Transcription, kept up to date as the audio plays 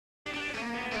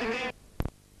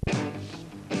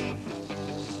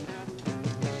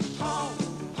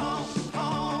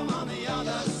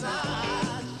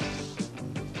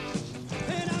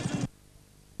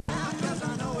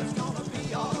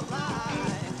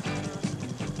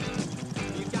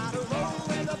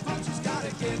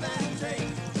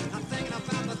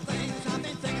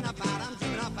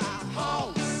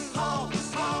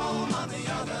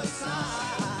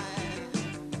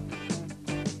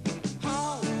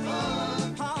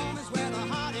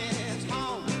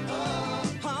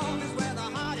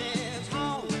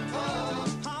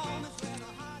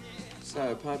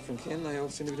apart from Ken, they all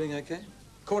seem to be doing okay?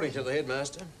 According to the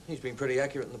headmaster, he's been pretty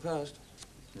accurate in the past.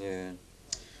 Yeah.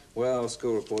 Well,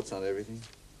 school reports aren't everything.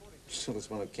 Sure as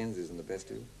one of Ken's isn't the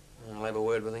best, is it? I'll have a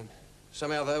word with him.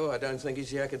 Somehow, though, I don't think he's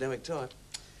the academic type.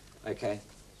 Okay.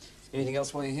 Anything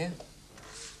else while you're here?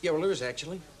 Yeah, well, there is,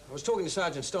 actually. I was talking to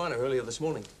Sergeant Steiner earlier this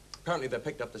morning. Apparently, they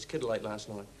picked up this kid late last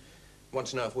night.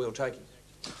 Wants to know if we'll take him.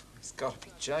 He's got to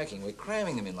be joking. We're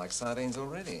cramming him in like sardines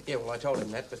already. Yeah, well, I told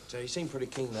him that, but he seemed pretty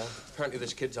keen, though. Apparently,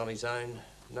 this kid's on his own.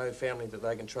 No family that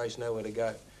they can trace, nowhere to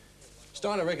go.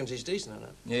 Steiner reckons he's decent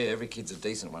enough. Yeah, every kid's a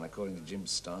decent one, according to Jim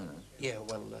Steiner. Yeah,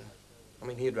 well, I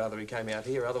mean, he'd rather he came out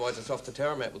here. Otherwise, it's off to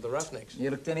Tarramat with the Roughnecks.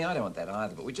 Yeah, look, Denny, I don't want that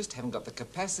either, but we just haven't got the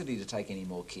capacity to take any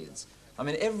more kids. I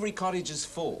mean, every cottage is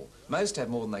full. Most have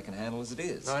more than they can handle as it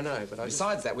is. I know, but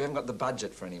Besides that, we haven't got the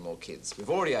budget for any more kids. We've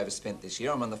already overspent this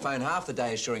year. I'm on the phone half the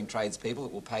day assuring tradespeople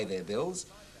that we'll pay their bills.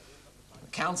 The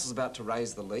council's about to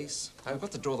raise the lease. We've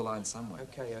got to draw the line somewhere.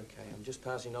 Okay. I'm just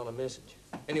passing on a message.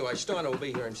 Anyway, Steiner will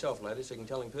be here himself later, so you can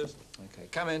tell him personally. Okay,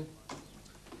 come in.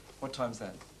 What time's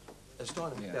that?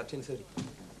 Steiner, Yeah. about 10:30.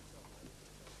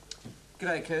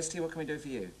 G'day, Kirsty. What can we do for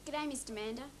you? G'day, Mr.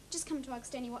 Mander. Just come to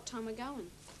ask Danny what time we're going.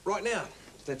 Right now.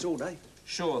 That's all, Dave.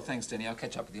 Sure, thanks, Denny. I'll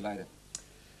catch up with you later.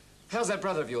 How's that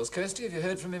brother of yours, Kirsty? Have you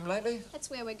heard from him lately?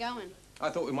 That's where we're going. I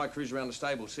thought we might cruise around the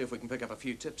stable, see if we can pick up a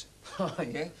few tips. Oh,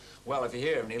 yeah? Well, if you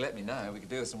hear him, you let me know. We could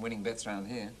do with some winning bets around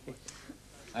here.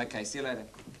 Okay, see you later.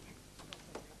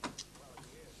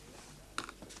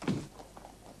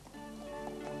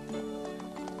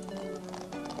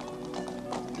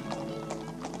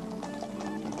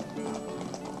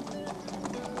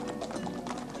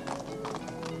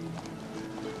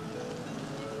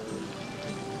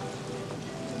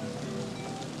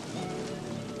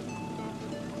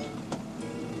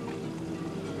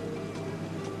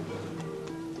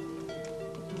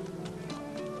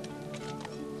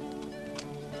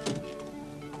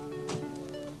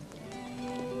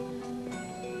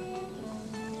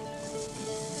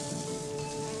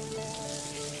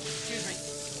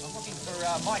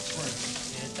 Mike's room.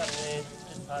 Yeah, it's up there,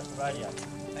 just past the radio.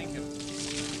 Thank you.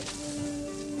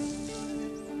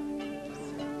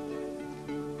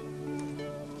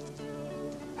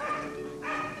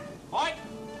 Mike!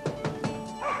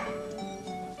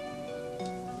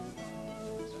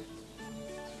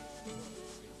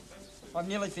 I've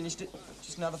nearly finished it.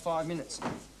 Just another 5 minutes.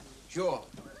 Sure.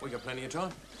 We got plenty of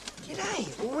time.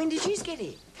 G'day. Well, when did you get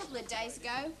here? A couple of days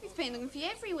ago. We've been looking for you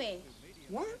everywhere.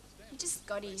 What? You just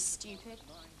got here, stupid.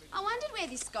 I wondered where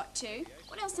this got to.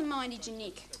 What else in mind did you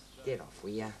nick? Get off,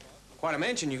 will ya? Quite a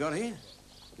mansion you got here.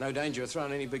 No danger of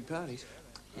throwing any big parties.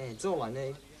 Yeah, it's all I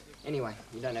need. Anyway,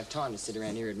 you don't have time to sit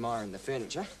around here admiring the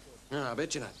furniture. No, I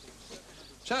bet you don't.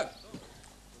 So,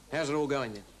 how's it all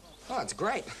going then? Oh, it's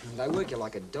great. They work you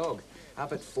like a dog.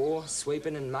 Up at 4,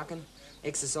 sweeping and mucking,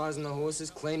 exercising the horses,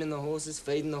 cleaning the horses,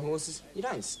 feeding the horses. You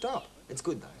don't stop. It's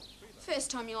good, though.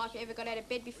 First time your life you ever got out of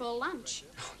bed before lunch.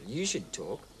 You should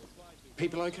talk.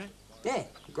 People okay? Yeah,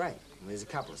 great. There's a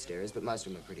couple of starers, but most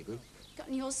of them are pretty good. Got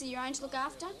any horses of your own to look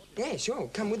after? Yeah, sure.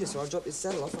 Come with us or I'll drop this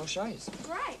saddle off and I'll show you.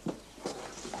 Great.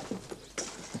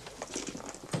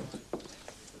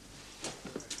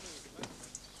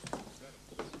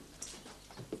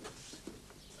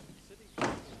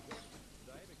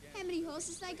 How many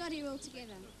horses they got here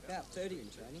altogether? About 30 in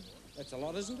training. That's a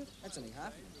lot, isn't it? That's only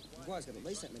half of them. Maguire's got at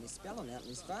least that many spelling out on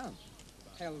his farm.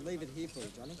 I'll leave it here for you,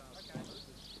 Johnny.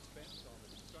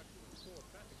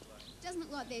 Doesn't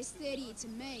look like there's 30 here to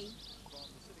me.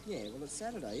 Yeah, well, it's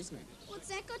Saturday, isn't it? What's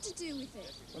that got to do with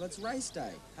it? Well, it's race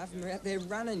day. Half of them are out there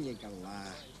running, you galah.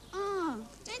 Oh,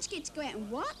 don't you get to go out and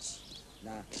watch?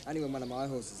 Nah, only when one of my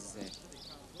horses is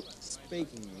there.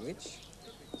 Speaking of which...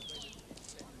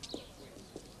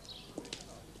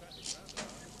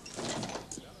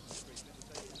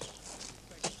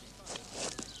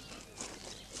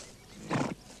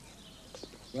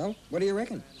 Well, what do you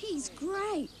reckon? He's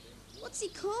great. What's he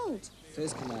called?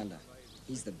 First Commander.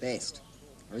 He's the best.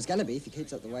 Or he's going to be if he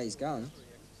keeps up the way he's going.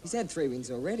 He's had 3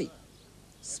 wins already.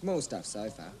 Small stuff so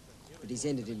far, but he's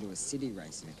entered into a city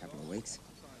race in a couple of weeks.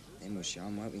 Then we'll show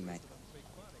him, won't we, mate?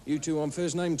 You two on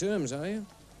first name terms, are you?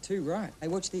 Too right. Hey,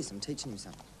 watch this. I'm teaching him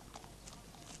something.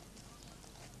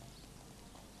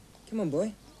 Come on,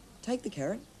 boy. Take the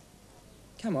carrot.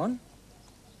 Come on.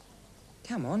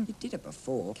 Come on. You did it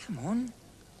before. Come on.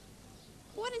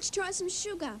 Why don't you try some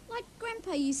sugar, like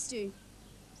Grandpa used to?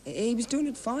 He was doing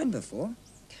it fine before.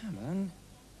 Come on.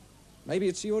 Maybe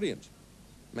it's the audience.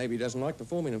 Maybe he doesn't like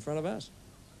performing in front of us.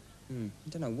 I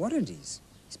don't know what it is.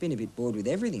 He's been a bit bored with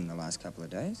everything the last couple of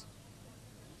days.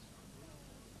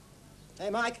 Hey,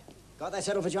 Mike. Got that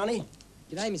settled for Johnny?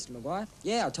 G'day, Mr. Maguire.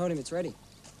 Yeah, I told him it's ready.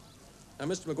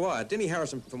 Mr. Maguire, Denny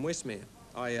Harrison from Westmere.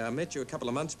 I met you a couple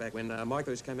of months back when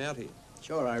Michaelis came out here.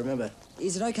 Sure, I remember.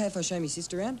 Is it okay if I show my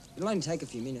sister around? It'll only take a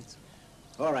few minutes.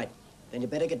 All right. Then you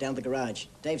better get down to the garage.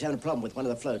 Dave's having a problem with one of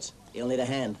the floats. He'll need a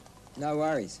hand. No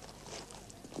worries.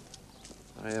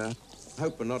 I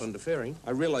hope we're not interfering.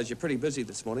 I realise you're pretty busy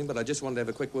this morning, but I just wanted to have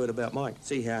a quick word about Mike.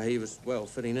 See how he was, well,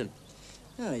 fitting in.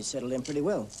 Oh, he's settled in pretty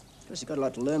well. Of course, he's got a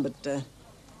lot to learn, but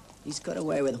he's got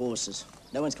away with horses.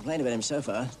 No one's complained about him so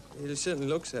far. He certainly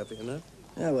looks happy, you know.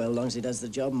 Oh, well, as long as he does the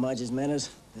job and minds his manners,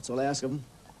 that's all I ask of him.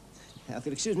 Now, if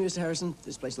you'll excuse me, Mr. Harrison,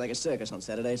 this place is like a circus on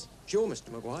Saturdays. Sure,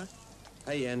 Mr. Maguire.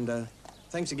 Hey, and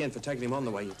thanks again for taking him on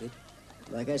the way you did.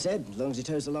 Like I said, as long as he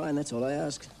toes the line, that's all I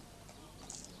ask.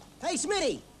 Hey,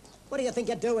 Smitty! What do you think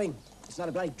you're doing? It's not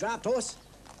a bloody draft horse.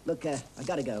 Look, I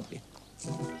gotta go.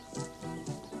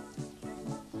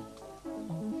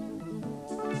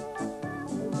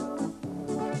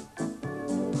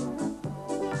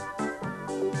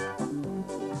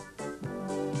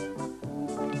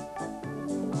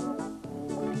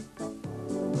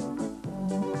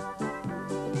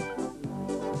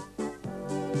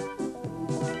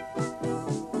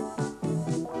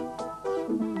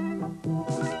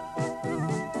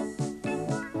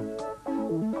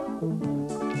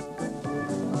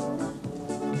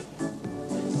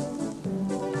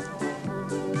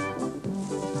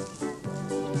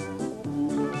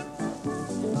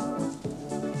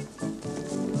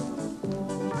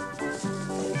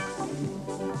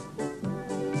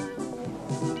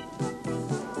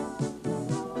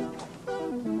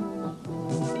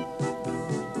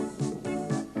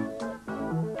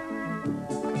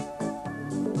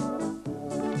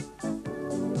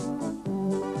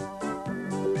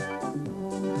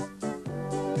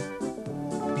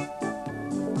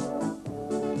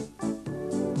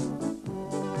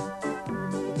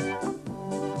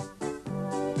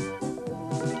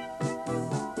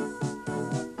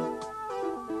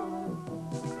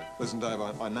 Listen, Dave,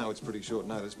 I know it's pretty short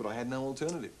notice, but I had no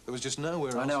alternative. There was just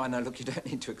nowhere else. I know. Look, you don't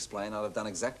need to explain. I'd have done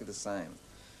exactly the same.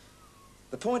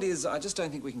 The point is, I just don't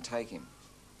think we can take him.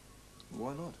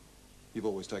 Why not? You've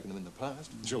always taken them in the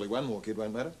past. Surely one more kid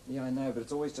won't matter. Yeah, I know, but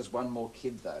it's always just one more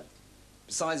kid, though.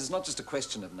 Besides, it's not just a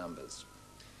question of numbers.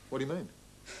 What do you mean?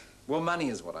 Well, money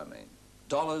is what I mean.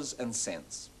 Dollars and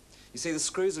cents. You see, the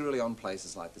screws are really on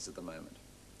places like this at the moment.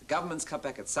 The government's cut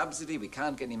back its subsidy. We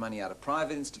can't get any money out of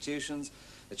private institutions.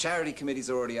 The charity committee's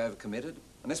already overcommitted.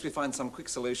 Unless we find some quick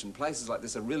solution, places like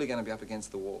this are really going to be up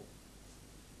against the wall.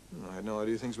 I had no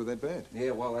idea things were that bad.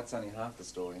 Yeah, well, that's only half the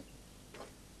story.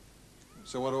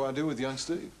 So what do I do with young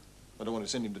Steve? I don't want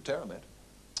to send him to Tarramat.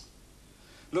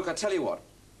 Look, I tell you what.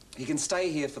 He can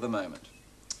stay here for the moment.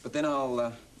 But then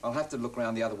I'll have to look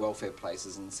around the other welfare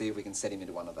places and see if we can set him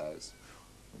into one of those.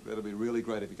 That'd be really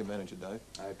great if you can manage it, Dave.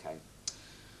 Okay.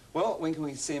 Well, when can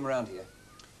we see him around here?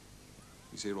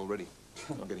 He's here already.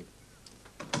 I'll get him.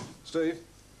 Steve.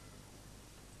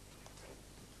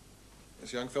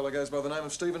 This young fella goes by the name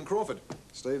of Stephen Crawford.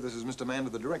 Steve, this is Mr. Mander,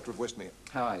 the director of Westmere.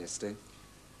 How are you, Steve?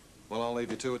 Well, I'll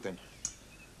leave you to it then.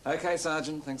 Okay,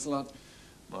 Sergeant. Thanks a lot.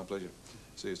 My pleasure.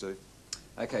 See you, Steve.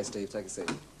 Okay, Steve. Take a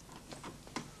seat.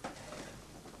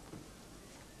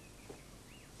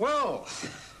 Well,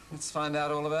 let's find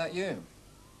out all about you.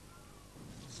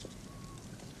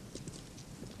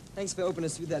 Thanks for helping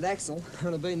us with that axle.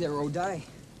 I'd have been there all day.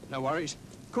 No worries.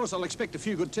 Of course, I'll expect a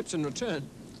few good tips in return.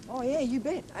 Oh, yeah, you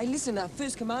bet. Hey, listen,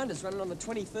 First Commander's running on the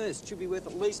 21st. Should be worth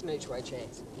at least an each-way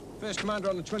chance. First Commander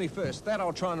on the 21st. That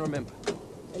I'll try and remember.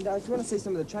 And if you want to see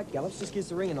some of the track gallops, just give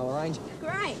us a ring and I'll arrange it.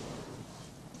 Great.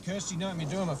 Kirsty, don't me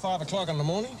do them at 5 o'clock in the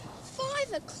morning.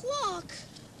 5 o'clock.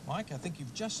 Mike, I think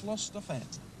you've just lost the fan.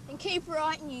 And keep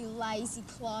writing, you lazy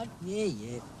clod. Yeah,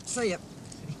 yeah. See ya.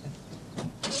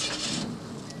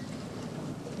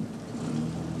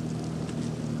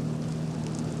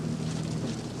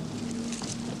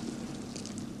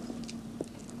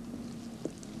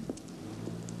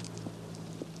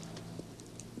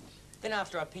 Then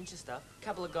after I pinched the stuff, a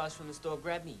couple of guys from the store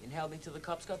grabbed me and held me till the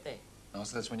cops got there. Oh,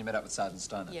 so that's when you met up with Sergeant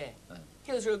Stoner? Yeah. Oh.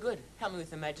 He was real good. Helped me with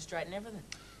the magistrate and everything.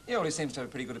 Yeah, well, he seems to have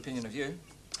a pretty good opinion of you.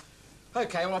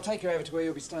 Okay, well, I'll take you over to where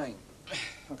you'll be staying.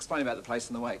 I'll explain about the place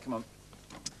on the way. Come on.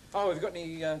 Oh, have you got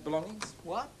any belongings?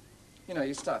 What? You know,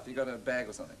 your stuff. You got a bag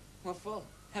or something? What for?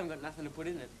 Haven't got nothing to put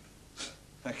in it.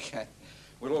 Okay.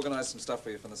 We'll organise some stuff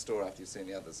for you from the store after you've seen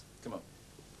the others. Come on.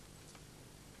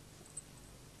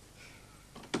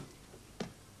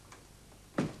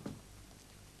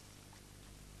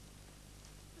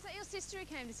 Was that your sister who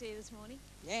came to see you this morning?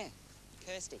 Yeah,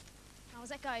 Kirsty. Oh, was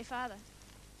that guy your father?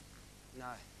 No,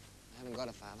 I haven't got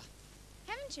a father.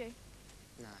 Haven't you?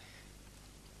 No.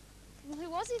 Well, who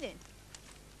was he then?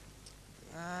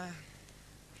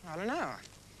 I don't know. I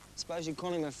suppose you'd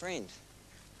call him a friend.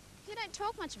 You don't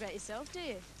talk much about yourself, do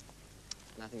you?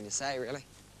 Nothing to say, really.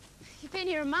 You've been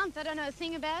here a month. I don't know a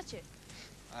thing about you.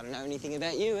 I don't know anything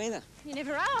about you either. You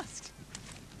never asked.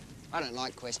 I don't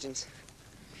like questions.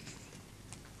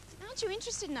 Aren't you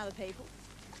interested in other people?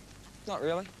 Not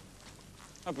really.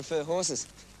 I prefer horses.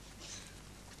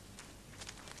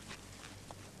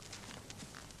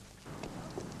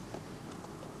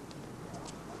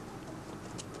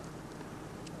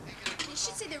 You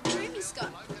should see the room he's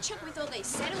got. Chock with all these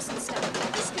saddles and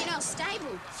stuff. This could be our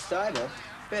stable. Stable?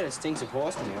 Better stinks of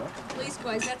horse manure.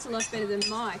 Leastways, that's a lot better than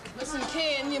Mike. Listen,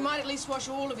 Ken, you might at least wash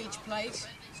all of each plate.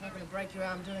 It's not going to break your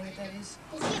arm doing it, that is.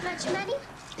 Does he get much money?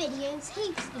 Betty earns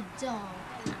heaps, the dog.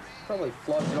 Probably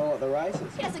flogged it all at the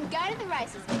races. He doesn't go to the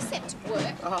races except to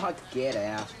work. Oh, get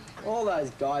out. All those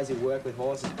guys who work with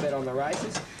horses bet on the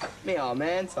races. Me old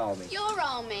man told me. Your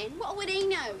old man, what would he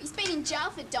know? He's been in jail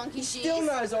for donkey's years. Still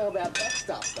knows all about that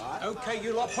stuff, guys. OK,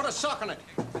 you lot, put a sock on it.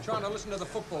 We're trying to listen to the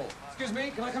football. Excuse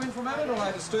me, can I come in for a moment, or have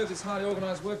I disturbed this highly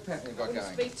organised work pattern you've got Don't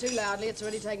going? speak too loudly. It's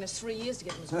already taken us 3 years to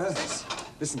get to this.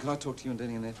 Listen, can I talk to you and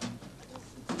Denny in there?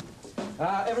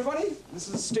 Everybody, this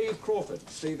is Steve Crawford.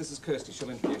 Steve, this is Kirsty. She'll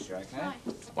introduce you, OK? Hi.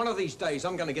 One of these days,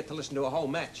 I'm going to get to listen to a whole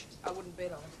match. I wouldn't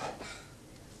bet on it.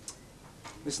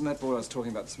 Listen, that boy I was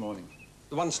talking about this morning.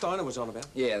 The one Steiner was on about?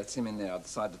 Yeah, that's him in there. I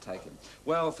decided to take him.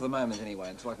 Well, for the moment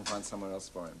anyway, until I can find somewhere else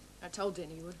for him. I told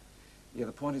Denny you would. Yeah,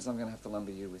 the point is I'm going to have to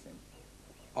lumber you with him.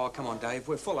 Oh, come on, Dave.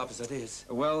 We're full up as it is.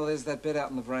 Well, there's that bed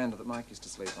out in the veranda that Mike used to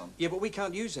sleep on. Yeah, but we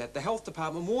can't use that. The health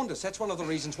department warned us. That's one of the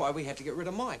reasons why we had to get rid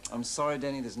of Mike. I'm sorry,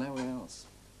 Denny, there's nowhere else.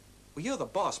 Well, you're the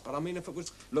boss, but I mean, if it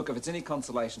was... Look, if it's any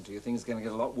consolation to you, things are going to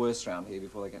get a lot worse around here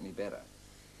before they get any better.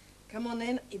 Come on,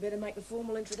 then. You better make the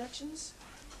formal introductions.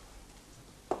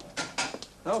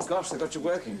 Oh, gosh, they got you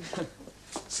working.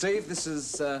 Steve, this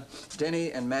is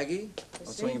Denny and Maggie. I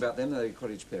was talking about them. They're your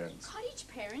cottage parents. Cottage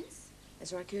parents?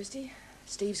 That's right, Kirsty.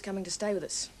 Steve's coming to stay with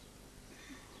us.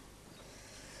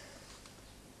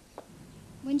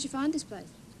 When did you find this place?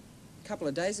 A couple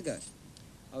of days ago.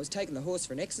 I was taking the horse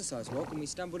for an exercise walk and we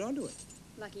stumbled onto it.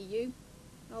 Lucky you.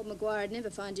 Old Maguire'd never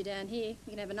find you down here. You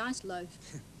can have a nice loaf.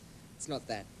 It's not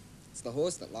that. It's the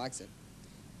horse that likes it.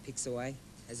 Picks away,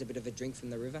 has a bit of a drink from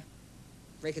the river.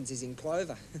 Reckons he's in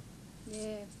clover.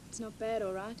 Yeah, it's not bad,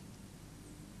 all right.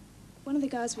 One of the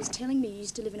guys was telling me you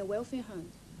used to live in a welfare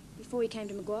home before he came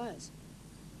to Maguire's.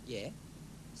 Yeah?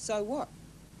 So what?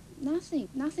 Nothing.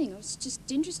 I was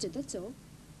just interested, that's all.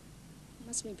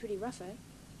 Must have been pretty rough, eh?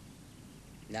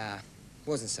 Nah,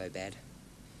 wasn't so bad.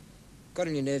 Got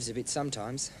on your nerves a bit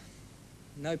sometimes.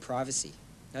 No privacy,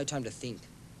 no time to think.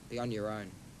 Be on your own.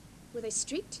 Were they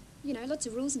strict? You know, lots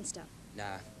of rules and stuff.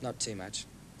 Nah, not too much.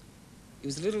 It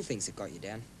was the little things that got you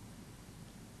down.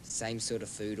 Same sort of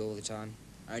food all the time.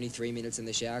 Only 3 minutes in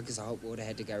the shower because the hot water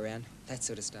had to go round. That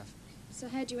sort of stuff. So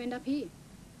how'd you end up here?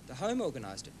 The home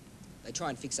organised it. They try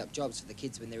and fix up jobs for the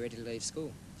kids when they're ready to leave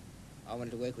school. I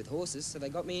wanted to work with horses, so they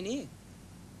got me in here.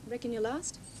 Reckon you'll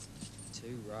last?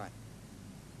 Too right.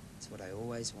 It's what I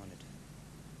always wanted.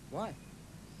 Why?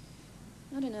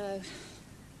 I don't know.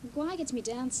 Maguire gets me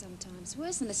down sometimes.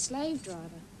 Worse than a slave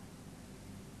driver.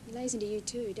 He lays into you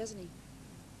too, doesn't he?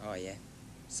 Oh, yeah.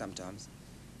 Sometimes.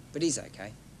 But he's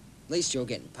okay. At least you're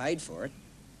getting paid for it.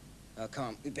 Oh, come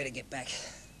on. We better get back.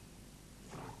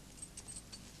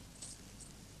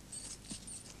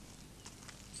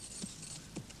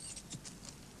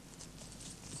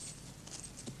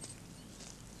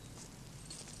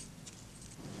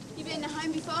 You been to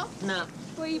home before? No.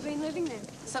 Where you been living then?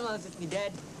 Sometimes with me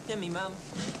dad, then me mum.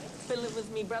 Been living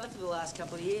with me brother for the last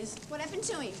couple of years. What happened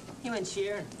to him? He went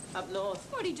shearing up north.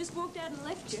 What, he just walked out and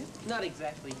left you? Not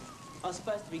exactly. I was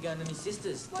supposed to be going to my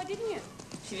sister's. Why didn't you?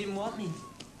 She didn't want me.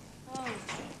 Oh.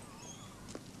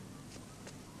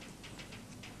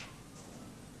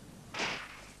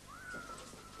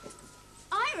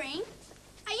 Irene?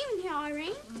 Are you in here,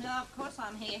 Irene? No, of course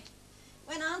I'm here.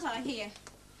 When aren't I here?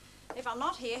 If I'm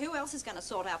not here, who else is going to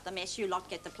sort out the mess you lot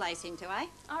get the place into, eh?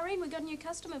 Irene, we got a new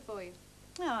customer for you.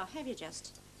 Oh, have you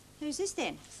just? Who's this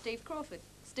then? Steve Crawford.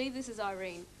 Steve, this is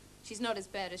Irene. She's not as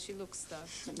bad as she looks,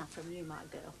 though. Enough from you, my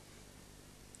girl.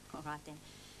 All right, then.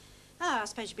 Oh, I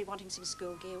suppose you'll be wanting some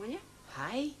school gear, will you?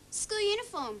 Hey? School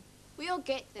uniform. We all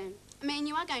get them. I mean,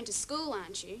 you are going to school,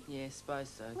 aren't you? Yeah, suppose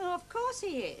so. Well, of course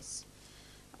he is.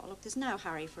 Oh, look, there's no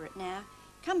hurry for it now.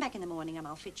 Come back in the morning and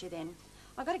I'll fit you then.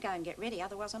 I've got to go and get ready,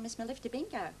 otherwise I'll miss my lift to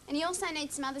bingo. And you also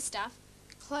need some other stuff.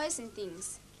 Clothes and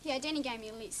things. Yeah, Denny gave me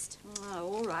a list.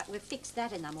 Oh, all right. We'll fix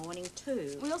that in the morning,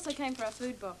 too. We also came for our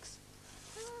food box.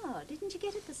 Oh, didn't you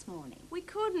get it this morning? We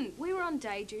couldn't. We were on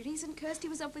day duties and Kirsty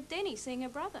was up with Denny seeing her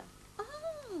brother.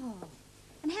 Oh,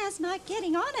 and how's Mike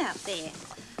getting on out there?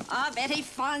 I bet he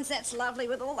finds that's lovely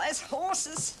with all those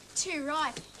horses. Too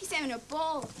right. He's having a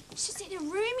ball. You should see the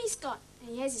room he's got. And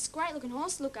he has this great-looking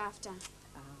horse to look after.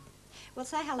 Well,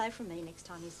 say hello from me next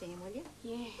time you see him, will you?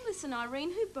 Yeah. Listen,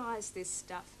 Irene, who buys this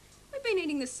stuff? We've been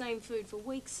eating the same food for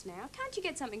weeks now. Can't you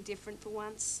get something different for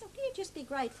once? Look, you just be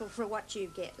grateful for what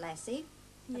you get, lassie.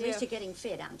 At Yeah. least you're getting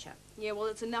fed, aren't you? Yeah, well,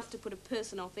 it's enough to put a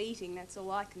person off eating, that's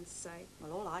all I can say.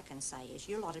 Well, all I can say is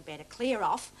you lot had better clear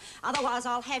off. Otherwise,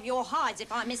 I'll have your hides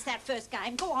if I miss that first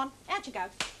game. Go on, out you go.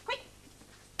 Quick!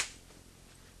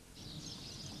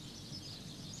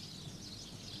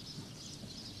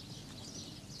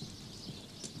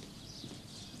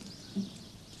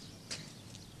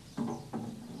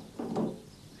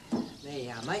 There you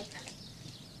are, mate.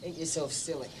 Eat yourself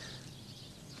silly.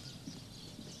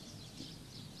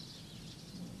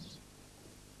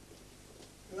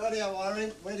 Rightio,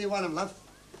 Irene. Where do you want 'em, love?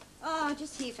 Oh,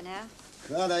 just here for now.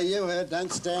 Righto, you heard.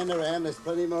 Don't stand around. There's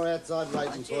plenty more outside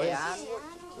waiting for you. Yeah.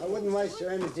 I wouldn't waste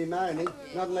your energy moaning,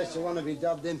 not unless you want to be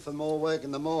dubbed in for more work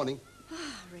in the morning. Oh,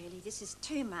 really, this is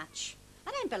too much.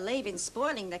 I don't believe in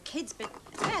spoiling the kids, but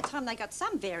it's about time they got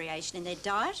some variation in their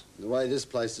diet. The way this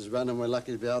place is running, we're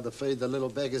lucky to be able to feed the little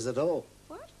beggars at all.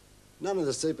 What? None of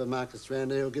the supermarkets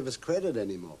round here will give us credit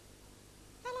anymore.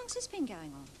 How long's this been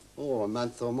going on? Oh, a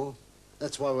month or more.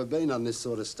 That's why we've been on this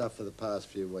sort of stuff for the past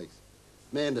few weeks.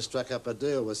 Amanda struck up a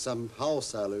deal with some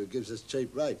wholesaler who gives us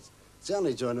cheap rates. It's the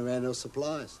only joint around who'll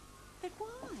supply us. But why?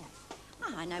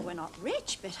 Oh, I know we're not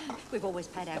rich, but we've always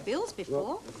paid our bills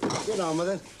before. Well, get on with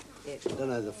it. I don't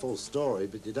know the full story,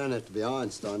 but you don't have to be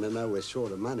Einstein to know we're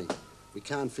short of money. We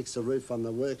can't fix the roof on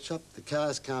the workshop. The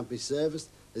cars can't be serviced.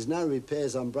 There's no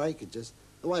repairs on breakages.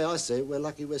 The way I see it, we're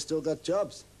lucky we've still got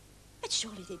jobs. But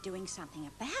surely they're doing something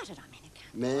about it. I mean, it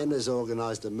can't... Man has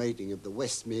organised a meeting of the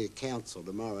Westmere Council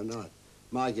tomorrow night.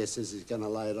 My guess is he's going to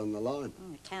lay it on the line.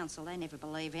 The council, they never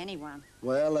believe anyone.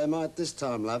 Well, they might this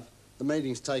time, love. The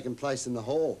meeting's taking place in the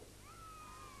hall.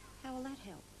 How will that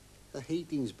help? The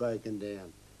heating's broken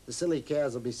down. The silly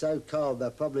cows will be so cold they'll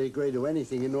probably agree to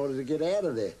anything in order to get out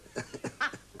of there.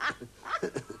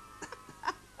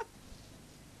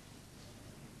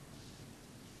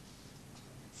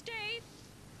 Steve!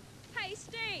 Hey,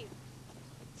 Steve!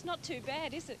 It's not too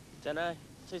bad, is it? Dunno.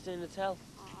 Too soon to tell.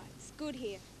 Oh, it's good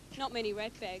here. Not many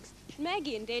ratbags.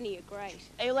 Maggie and Denny are great.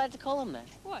 Are you allowed to call them that?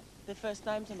 What? Their first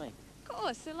name to me. Of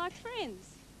course, they're like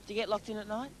friends. Do you get locked in at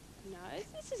night? No,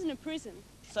 this isn't a prison.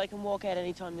 So you can walk out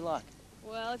any time you like?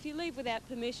 Well, if you leave without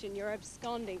permission, you're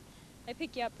absconding. They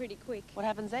pick you up pretty quick. What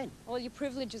happens then? All your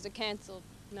privileges are cancelled.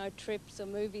 No trips or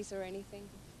movies or anything.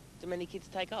 Do many kids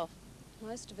take off?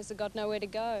 Most of us have got nowhere to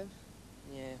go.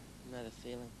 Yeah, I know the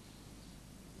feeling.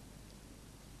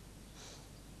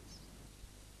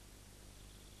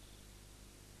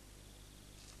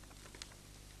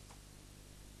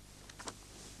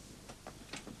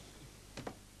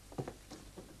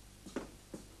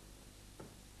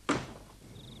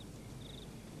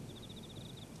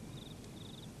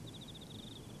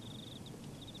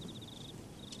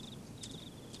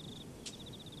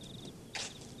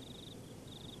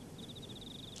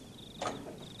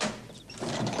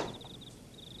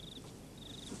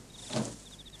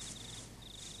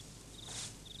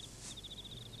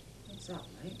 What's up,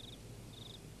 mate?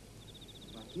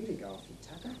 Like you to go off your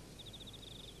tucker.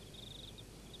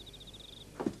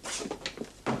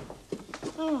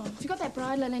 Oh, have you got that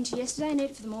bridle I lent you yesterday? I need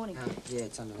it for the morning. Yeah,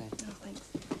 it's under there. Oh, thanks.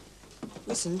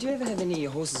 Listen, do you ever have any of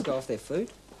your horses go off their food?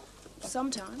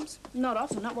 Sometimes. Not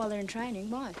often, not while they're in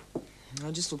training. Why? I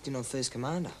just looked in on First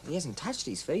Commander. He hasn't touched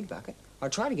his feed bucket. I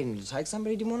tried to get him to take some, but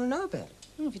he didn't want to know about it.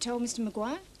 Oh, have you told Mr.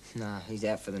 Maguire? Nah, he's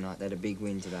out for the night. They had a big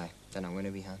win today. Don't know when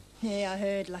he'll be home. Yeah, I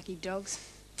heard. Lucky dogs.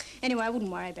 Anyway, I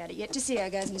wouldn't worry about it yet. Just see how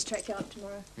it goes in his track up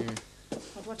tomorrow.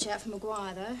 I'd watch out for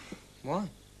Maguire, though. Why? Well,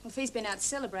 if he's been out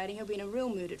celebrating, he'll be in a real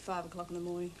mood at 5 o'clock in the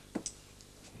morning.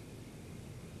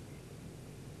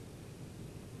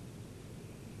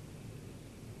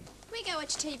 Can we go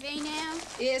watch TV now?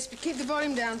 Yes, but keep the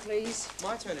volume down, please.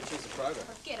 My turn to choose the program.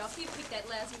 Get off. You picked that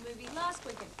lousy movie last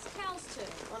weekend. It's Cal's turn.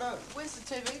 I know. Where's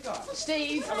the TV guy?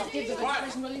 Steve, give the Quiet.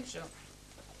 listen, will you? Sure.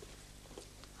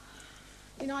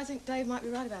 You know, I think Dave might be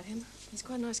right about him. He's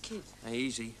quite a nice kid. Hey,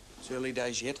 easy. It's early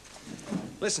days yet.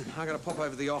 Listen, I got to pop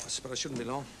over to the office, but I shouldn't be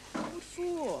long. What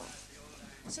for?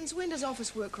 Since when does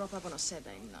office work crop up on a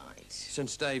Saturday night?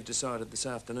 Since Dave decided this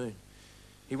afternoon.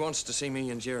 He wants to see me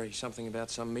and Jerry, something about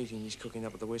some meeting he's cooking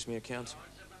up at the Westmere Council.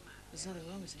 There's nothing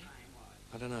wrong, is there?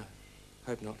 I don't know.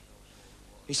 Hope not.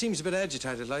 He seems a bit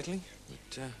agitated lately,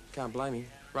 but can't blame him.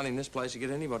 Running this place to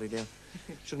get anybody down.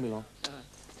 Shouldn't be long.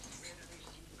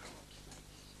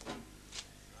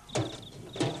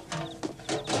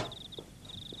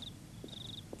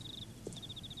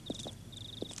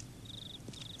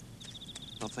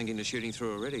 Not thinking of shooting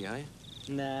through already, eh?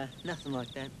 Nah, nothing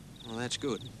like that. Well, that's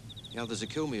good. The others would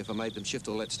kill me if I made them shift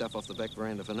all that stuff off the back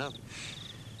veranda for nothing.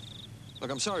 Look,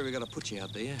 I'm sorry we got to put you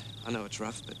out there. I know it's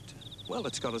rough, but, well,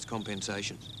 it's got its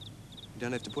compensation. You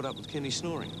don't have to put up with Kenny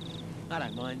snoring. I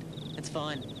don't mind. It's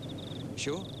fine.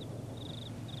 Sure?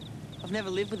 I've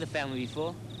never lived with a family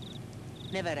before.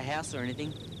 Never had a house or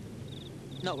anything.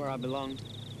 Not where I belonged.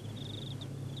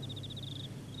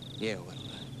 Yeah, well...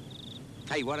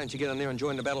 hey, why don't you get on there and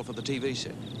join the battle for the TV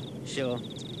set? Sure.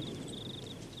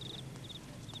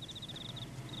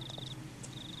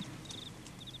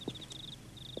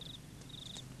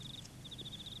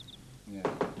 Yeah.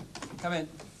 Come in.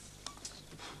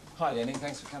 Hi, Denny.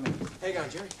 Thanks for coming. How you going,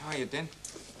 Jerry? How are you, Den?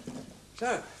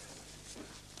 So,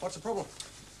 what's the problem?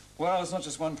 Well, it's not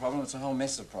just one problem, it's a whole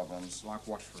mess of problems. Like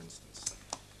what, for instance?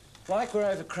 Like we're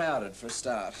overcrowded, for a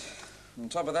start. On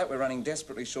top of that, we're running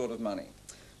desperately short of money.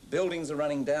 Buildings are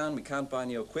running down, we can't buy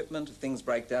new equipment. If things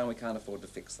break down, we can't afford to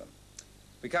fix them.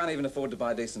 We can't even afford to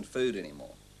buy decent food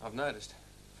anymore. I've noticed.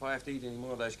 If I have to eat any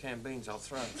more of those canned beans, I'll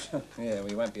throw them. Yeah,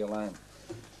 we won't be alone.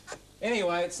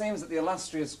 Anyway, it seems that the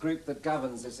illustrious group that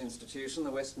governs this institution,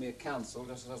 the Westmere Council,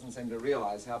 just doesn't seem to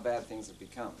realise how bad things have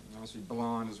become. You must be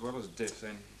blind as well as deaf,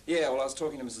 then. Yeah, well, I was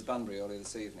talking to Mrs. Bunbury earlier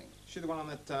this evening. She's the one on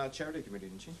that charity committee,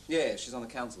 isn't she? Yeah, she's on the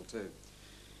council too.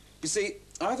 You see,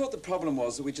 I thought the problem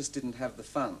was that we just didn't have the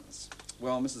funds.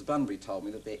 Well, Mrs. Bunbury told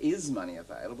me that there is money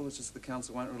available, it's just the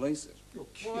council won't release it. You're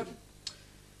kidding.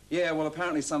 Yeah, well,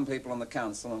 apparently some people on the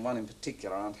council, and one in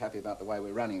particular, aren't happy about the way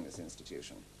we're running this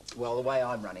institution. Well, the way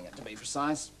I'm running it, to be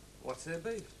precise. What's their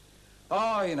beef?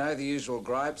 Oh, you know, the usual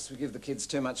gripes. We give the kids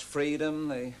too much freedom.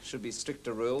 There should be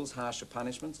stricter rules, harsher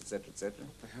punishments, etc., etc.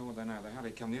 What the hell would they know? They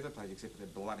hardly come near the place except for their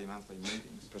bloody monthly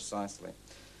meetings. Precisely.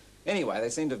 Anyway, they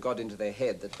seem to have got into their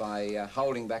head that by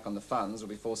holding back on the funds, we'll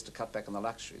be forced to cut back on the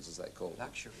luxuries, as they call it.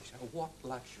 Luxuries? Oh, what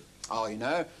luxuries? Oh, you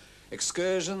know,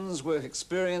 excursions, work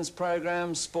experience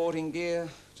programs, sporting gear,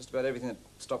 just about everything that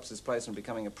stops this place from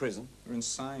becoming a prison. You're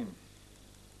insane.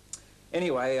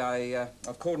 Anyway,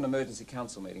 I've called an emergency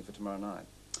council meeting for tomorrow night.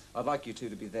 I'd like you two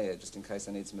to be there, just in case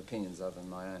I need some opinions other than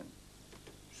my own.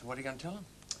 So what are you going to tell them?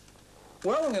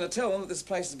 Well, I'm going to tell them that this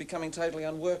place is becoming totally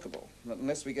unworkable. That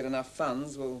unless we get enough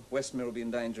funds, well, Westmere will be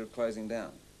in danger of closing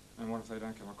down. And what if they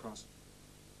don't come across?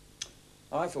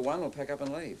 I, for one, will pack up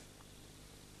and leave.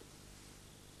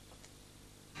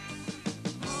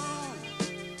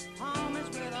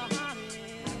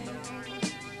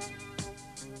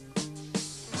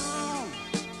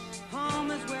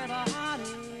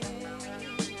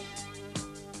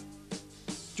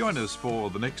 Join us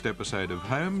for the next episode of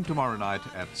Home tomorrow night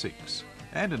at 6.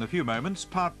 And in a few moments,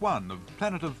 part 1 of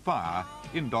Planet of Fire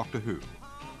in Doctor Who.